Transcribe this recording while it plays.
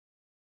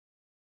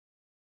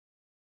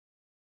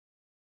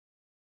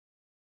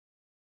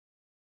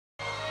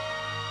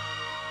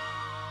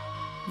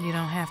You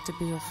don't have to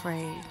be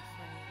afraid.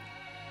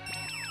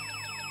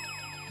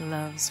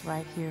 Love's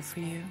right here for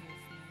you.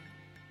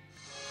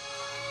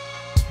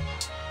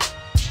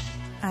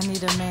 I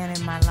need a man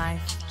in my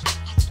life.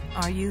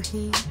 Are you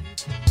he?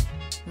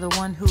 The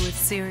one who is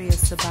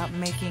serious about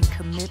making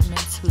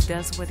commitments, who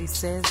does what he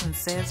says and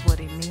says what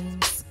he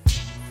means.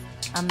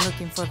 I'm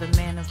looking for the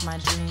man of my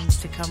dreams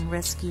to come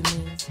rescue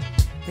me,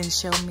 then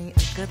show me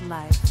a good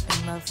life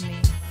and love me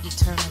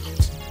eternally.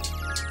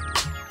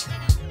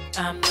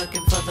 I'm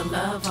looking for the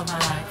love of my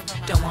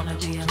life. Don't wanna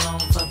be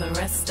alone for the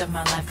rest of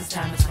my life, cause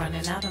time is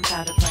running out. I'm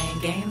tired of playing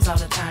games all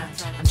the time.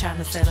 I'm trying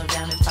to settle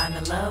down and find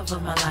the love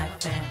of my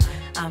life. And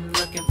I'm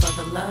looking for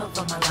the love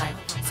of my life,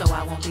 so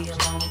I won't be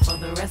alone for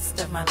the rest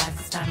of my life,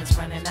 cause time is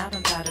running out.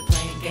 I'm tired of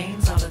playing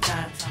games all the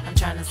time. I'm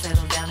trying to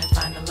settle down and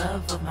find the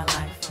love of my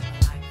life.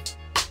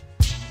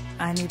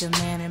 I need a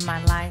man in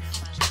my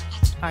life.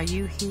 Are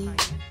you he?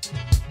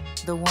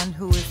 The one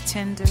who is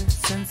tender,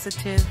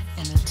 sensitive,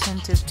 and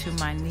attentive to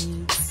my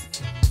needs.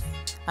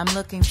 I'm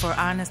looking for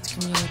honest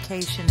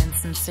communication and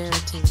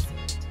sincerity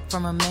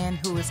from a man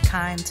who is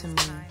kind to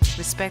me,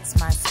 respects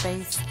my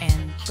space,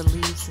 and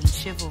believes in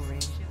chivalry.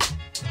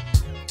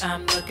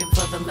 I'm looking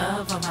for the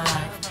love of my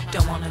life.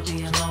 Don't wanna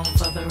be alone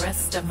for the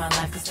rest of my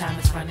life, cause time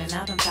is running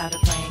out. I'm tired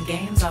of playing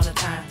games all the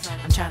time.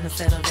 I'm trying to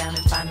settle down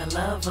and find the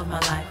love of my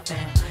life.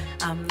 And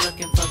I'm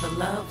looking for the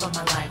love of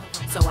my life,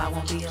 so I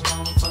won't be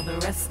alone for the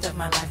rest of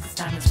my life, cause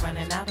time is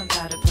running out. I'm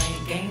tired of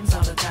playing games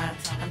all the time.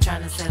 I'm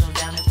trying to settle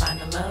down and find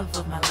the love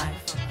of my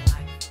life.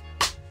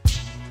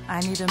 I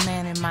need a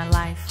man in my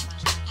life.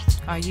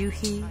 Are you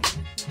he?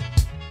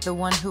 The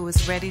one who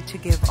is ready to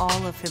give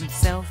all of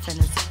himself and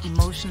is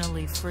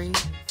emotionally free.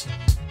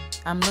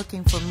 I'm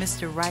looking for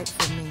Mr. Right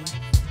for me,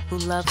 who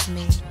loves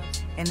me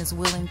and is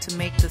willing to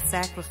make the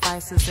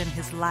sacrifices in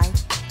his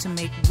life to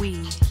make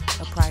we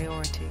a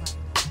priority.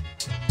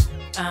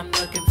 I'm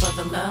looking for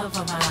the love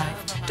of my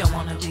life. Don't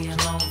wanna be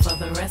alone for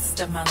the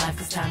rest of my life,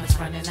 cause time is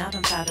running out.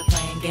 I'm tired of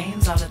playing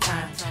games all the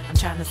time. I'm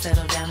trying to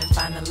settle down and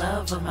find the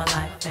love of my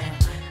life.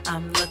 And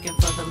I'm looking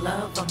for the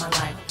love of my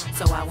life,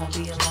 so I won't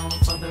be alone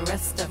for the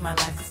rest of my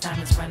life, cause time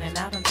is running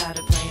out. I'm tired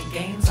of playing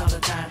games all the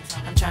time.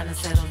 I'm trying to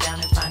settle down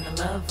and find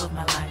the love of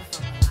my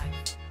life.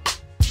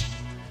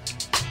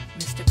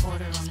 Mr.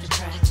 Porter on the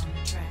track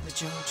with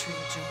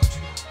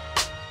JoAnnGray.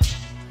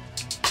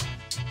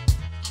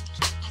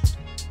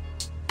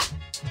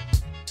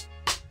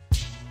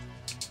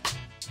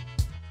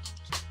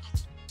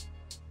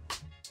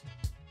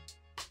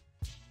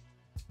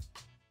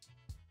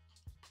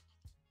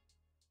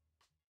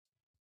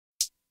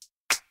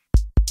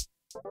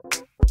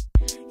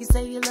 You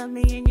say you love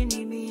me and you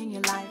need me in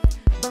your life,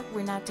 but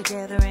we're not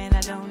together and I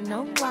don't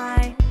know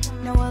why.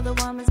 No other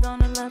woman's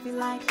gonna love you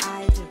like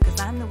I do, cause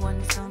I'm the one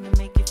that's gonna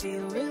make you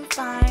feel real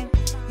fine.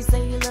 You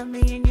say you love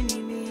me and you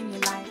need me in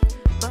your life,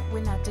 but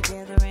we're not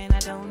together and I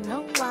don't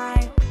know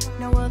why.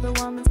 No other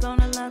woman's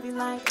gonna love you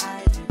like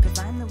I do, cause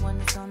I'm the one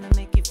that's gonna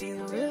make you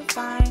feel real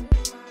fine.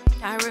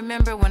 I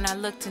remember when I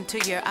looked into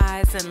your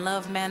eyes and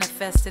love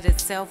manifested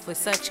itself with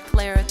such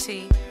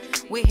clarity.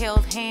 We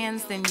held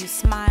hands, then you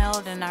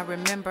smiled, and I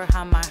remember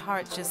how my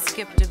heart just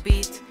skipped a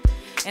beat,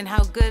 and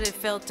how good it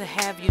felt to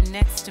have you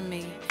next to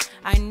me.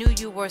 I knew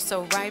you were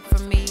so right for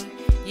me.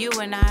 You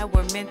and I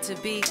were meant to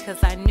be,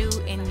 cause I knew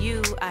in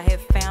you I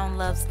had found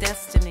love's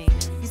destiny.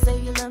 You say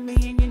you love me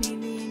and you need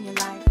me in your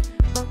life,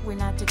 but we're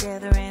not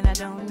together and I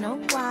don't know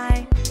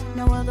why.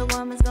 No other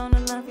woman's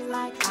gonna love you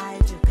like I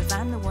do, cause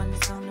I'm the one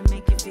that's gonna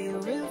make you feel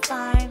real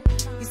fine.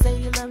 You say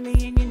you love me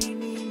and you need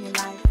me in your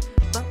life,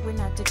 but we're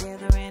not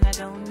together and I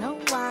don't know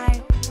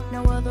why.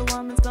 No other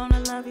woman's gonna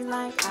love you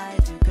like I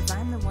do, cause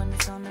I'm the one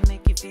that's gonna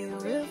make you feel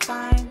real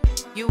fine.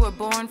 You were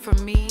born for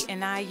me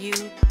and I you.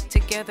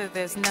 Together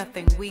there's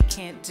nothing we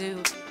can't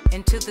do.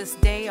 And to this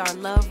day our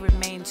love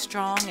remains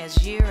strong,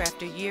 as year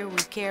after year we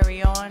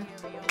carry on.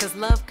 Cause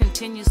love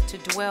continues to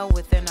dwell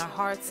within our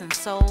hearts and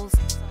souls,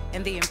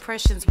 and the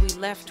impressions we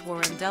left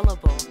were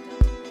indelible.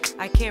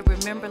 I can't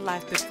remember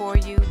life before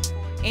you.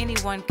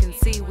 Anyone can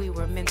see we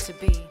were meant to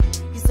be.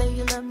 You say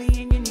you love me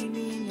and you need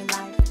me in your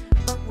life,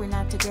 but we're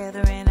not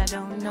together and I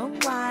don't know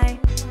why.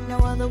 No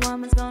other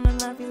woman's gonna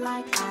love you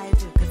like I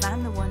do, cause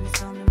I'm the one that's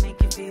gonna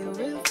make you feel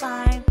real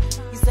fine.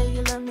 You say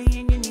you love me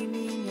and you need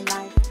me in your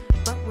life,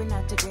 but we're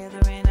not together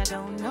and I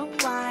don't know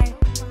why.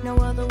 No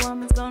other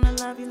woman's gonna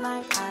love you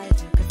like I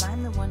do, cause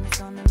I'm the one that's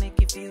gonna make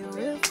you feel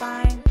real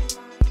fine.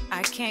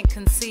 I can't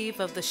conceive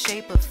of the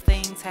shape of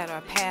things had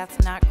our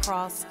paths not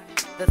crossed.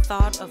 The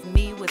thought of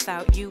me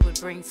without you would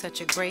bring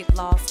such a great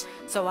loss.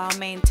 So I'll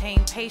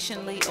maintain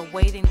patiently,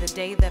 awaiting the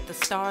day that the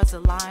stars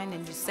align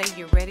and you say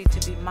you're ready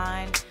to be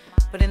mine.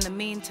 But in the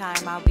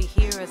meantime, I'll be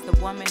here as the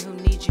woman who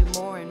needs you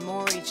more and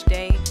more each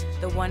day,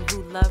 the one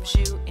who loves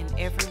you in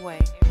every way.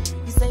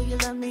 You say you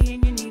love me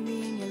and you need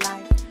me in your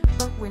life,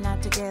 but we're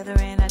not together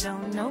and I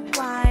don't know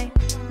why.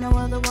 No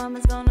other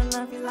woman's gonna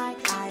love you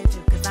like I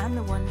do, cause I'm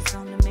the one that's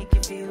gonna make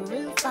you feel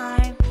real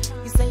fine.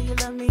 You say you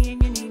love me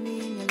and you need me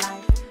in your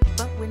life,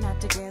 but we're not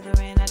together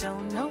and I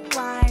don't know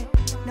why.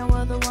 No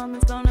other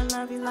woman's gonna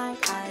love you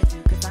like I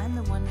do, 'cause I'm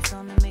the one that's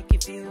gonna make you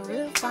feel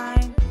real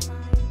fine.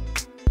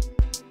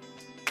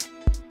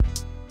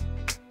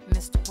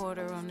 Mr.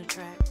 Porter on the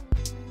track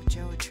with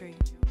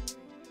JoAnnGray.